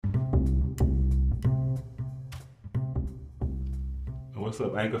What's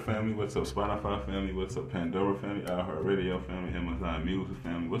up, Anchor family? What's up, Spotify family? What's up, Pandora family? iHeartRadio family? Amazon Music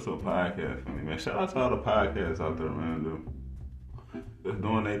family? What's up, podcast family, man? Shout out to all the podcasts out there, man. Dude. Just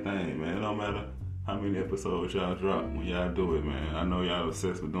doing their thing, man. It don't matter how many episodes y'all drop when y'all do it, man. I know y'all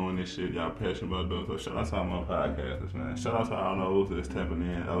obsessed with doing this shit. Y'all passionate about doing it. So shout out to all my podcasters, man. Shout out to all those that's tapping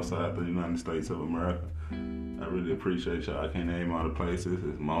in outside the United States of America. I really appreciate y'all. I can't name all the places.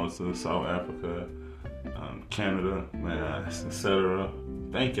 It's Malta, South Africa, Canada, man, etc.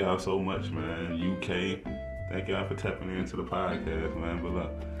 Thank y'all so much, man. UK, thank y'all for tapping into the podcast, man. But look,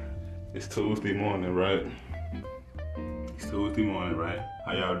 it's Tuesday morning, right? It's Tuesday morning, right?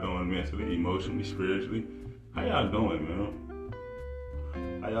 How y'all doing mentally, emotionally, spiritually? How y'all doing, man?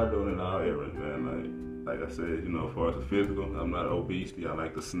 How y'all doing in all areas, man? Like I said, as far as the physical, I'm not obese. I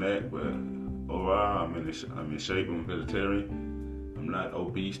like to snack, but overall, I'm in shape. I'm vegetarian. I'm not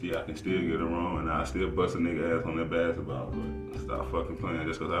obese, I can still get it wrong, and I still bust a nigga ass on that basketball court. Stop fucking playing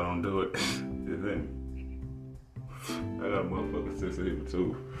just because I don't do it. You feel me? I got a motherfucking sense of humor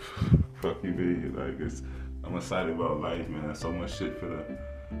too. Fuck you, B. I'm excited about life, man. So much shit finna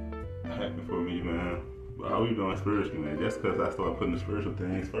happen for me, man. But how you doing spiritually, man? Just because I started putting the spiritual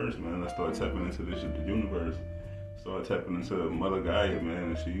things first, man. I started tapping into this shit, the universe. Started tapping into Mother Gaia,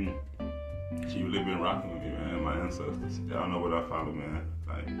 man, and she really been rocking with me, man, my ancestors. Y'all know what I follow, man.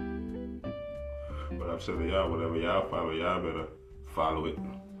 But I'm telling y'all, whatever y'all follow, y'all better follow it.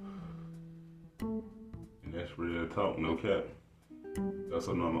 And that's real talk, no cap.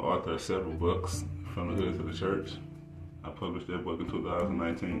 Also know I'm an author of several books, From the Hood to the Church. I published that book in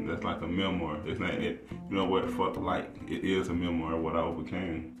 2019. That's like a memoir. It's not it. You know what? Fuck like. It is a memoir of what I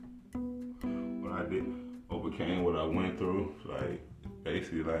overcame. What I did, overcame what I went through.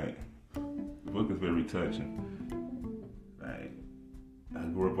 Basically, the book is very touching. I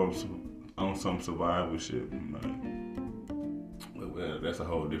grew up on some survival shit. Well, that's a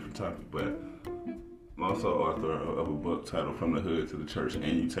whole different topic. But I'm also author of a book titled From the Hood to the Church,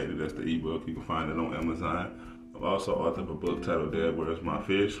 Annotated. That's the ebook. You can find it on Amazon. I'm also author of a book titled Dad, Where's My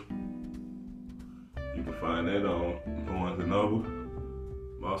Fish? You can find that on Barnes & Noble.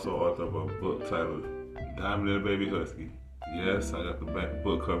 I'm also author of a book titled Diamond and the Baby Husky. Yes, I got the back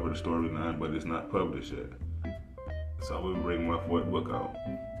book cover, the storyline, but it's not published yet. So I will bring my fourth book out.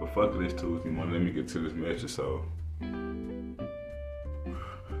 But fuck it, it's Tuesday morning. Let me get to this message. So,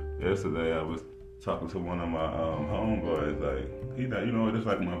 yesterday I was talking to one of my homeboys. He's not, it's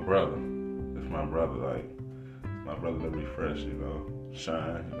like my brother. It's my brother, my brother to refresh,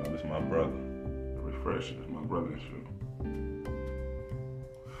 shine, this my brother. The refresher, it's my brother and shit.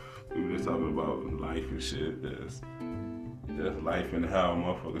 We were just talking about life and shit. Just life and how a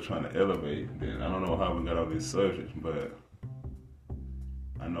motherfucker trying to elevate. Then I don't know how we got on this subject, but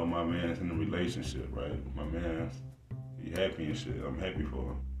I know my man's in a relationship, right? My man's, he happy and shit. I'm happy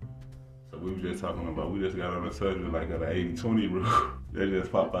for him. So we were just talking about, we just got on the subject like an 80-20 rule. They just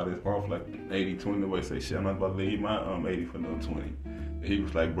popped out his mouth like 80-20. The way say, shit, I'm not about to leave my 80 for no 20. And he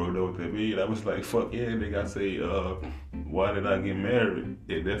was like, bro, know what that mean? I was like, fuck yeah, nigga. I say, why did I get married?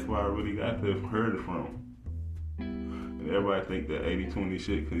 Yeah, that's where I really got to heard it from. And everybody think that 80-20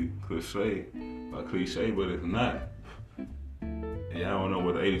 shit cliche, but it's not. And y'all don't know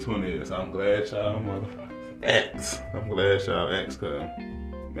what 80-20 is. I'm glad y'all motherfuckers X. I'm glad y'all X, cause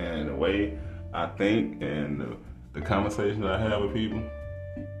man, the way I think and the conversations I have with people,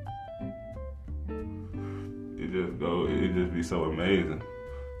 it just be so amazing.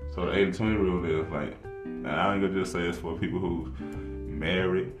 So the 80-20 rule is and I ain't gonna just say it's for people who's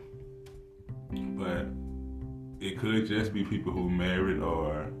married, but it could just be people who married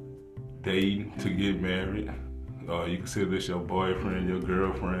or dating to get married. Or you consider this your boyfriend, your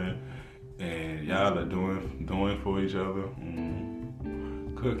girlfriend, and y'all are doing for each other.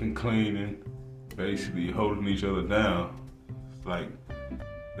 Cooking, cleaning, basically holding each other down.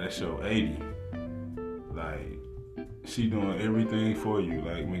 That's your 80. She doing everything for you,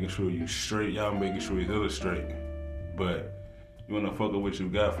 making sure you straight, y'all making sure each other straight. But you wanna fuck up what you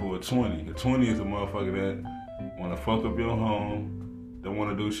got for a 20. A 20 is a motherfucker that wanna fuck up your home, don't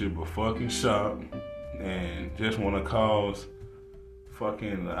wanna do shit but fucking shop, and just wanna cause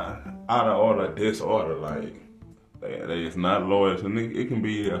fucking out of order disorder. They is not loyal to nigga. It can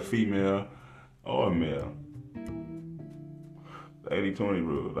be a female or a male. The 80-20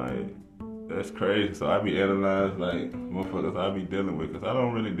 rule, that's crazy. So I be analyzing motherfuckers I be dealing with, cause I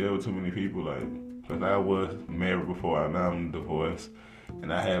don't really deal with too many people cause I was married before, now I'm divorced,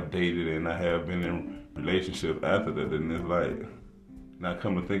 and I have dated and I have been in relationships after that, and it's now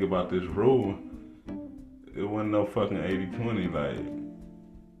come to think about this rule, it wasn't no fucking 80-20,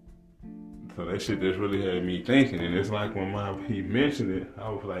 So that shit just really had me thinking. And it's like when he mentioned it, I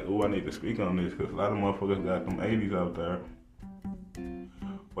was like, oh, I need to speak on this. Because a lot of motherfuckers got them 80s out there.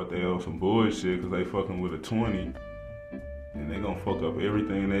 But they owe some bullshit because they fucking with a 20. And they gonna fuck up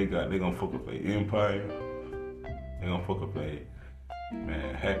everything they got. They gonna fuck up their empire. They gonna fuck up their,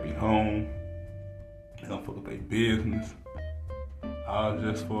 man, happy home. They gonna fuck up their business. All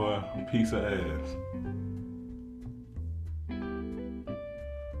just for a piece of ass.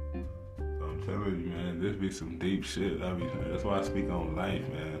 I'm telling you, man, this be some deep shit. That's why I speak on life,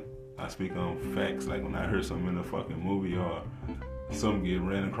 man. I speak on facts. Like when I hear something in a fucking movie or something get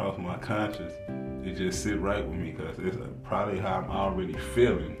ran across my conscience, it just sit right with me because it's probably how I'm already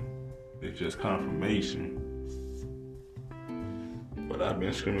feeling. It's just confirmation. But I've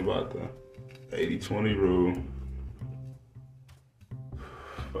been screaming about the 80-20 rule.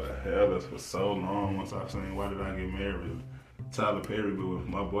 But hell, that's for so long. Once I've seen Why Did I Get Married? Tyler Perry, but with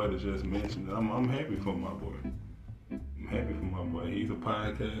my boy that just mentioned it, I'm happy for my boy. I'm happy for my boy. He's a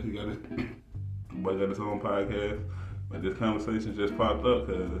podcast. He got his own podcast. But this conversation just popped up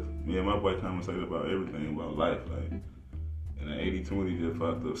because me and my boy conversated about everything about life, like, and the 80-20 just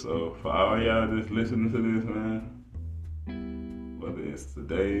popped up. So for all y'all just listening to this, man, whether it's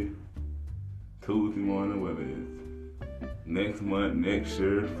today, Tuesday morning, whether it's next month, next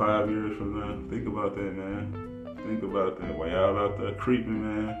year, 5 years from now, think about that, man. Think about that. While y'all out there creeping,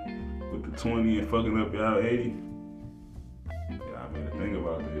 man, with the 20 and fucking up y'all 80, y'all better think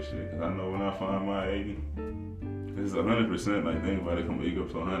about this shit. Cause I know when I find my 80, this is 100%, like, think about it, come equal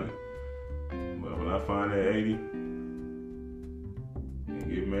to 100. But when I find that 80 and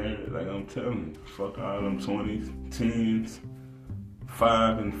get married, like I'm telling you, fuck all them 20s, 10s,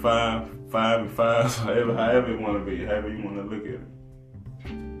 5 and 5, 5 and 5, however it want to be, however you want to look at it.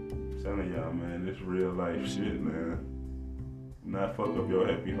 I'm telling y'all, man, this real life shit, man. Not fuck up your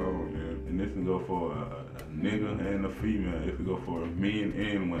happy home, man. And this can go for a nigga and a female. It can go for men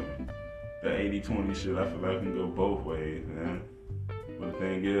and women. The 80-20 shit, I feel like can go both ways, man. But the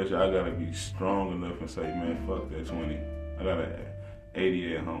thing is, y'all gotta be strong enough and say, man, fuck that 20. I got an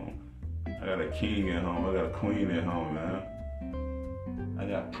 80 at home. I got a king at home. I got a queen at home, man. I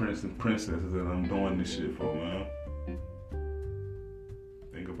got prince and princesses that I'm doing this shit for, man.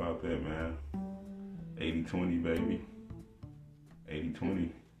 Think about that, man. 80-20, baby. 80-20.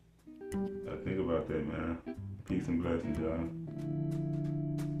 Think about that, man. Peace and blessings, y'all.